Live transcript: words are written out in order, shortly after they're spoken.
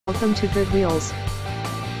Welcome to Good Wheels,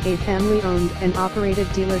 a family-owned and operated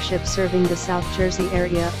dealership serving the South Jersey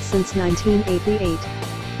area since 1988.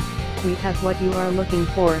 We have what you are looking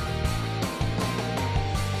for.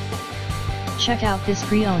 Check out this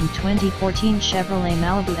pre-owned 2014 Chevrolet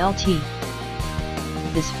Malibu LT.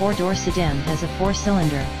 This four-door sedan has a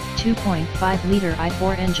four-cylinder, 2.5-liter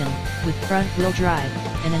i4 engine, with front-wheel drive,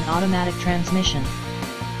 and an automatic transmission.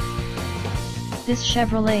 This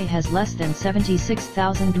Chevrolet has less than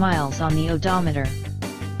 76,000 miles on the odometer.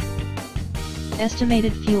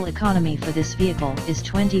 Estimated fuel economy for this vehicle is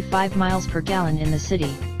 25 miles per gallon in the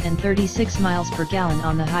city, and 36 miles per gallon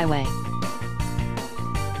on the highway.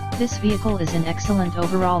 This vehicle is in excellent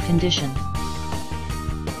overall condition.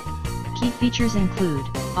 Key features include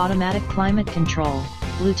automatic climate control,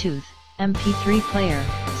 Bluetooth, MP3 player,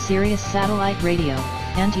 Sirius satellite radio,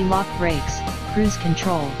 anti-lock brakes, cruise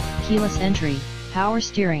control, keyless entry, power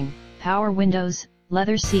steering, power windows,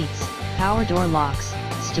 leather seats, power door locks,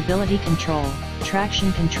 stability control,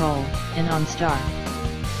 traction control, and OnStar.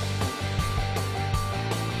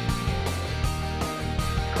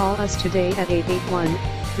 Call us today at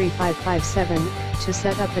 881-3557 to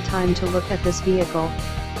set up a time to look at this vehicle.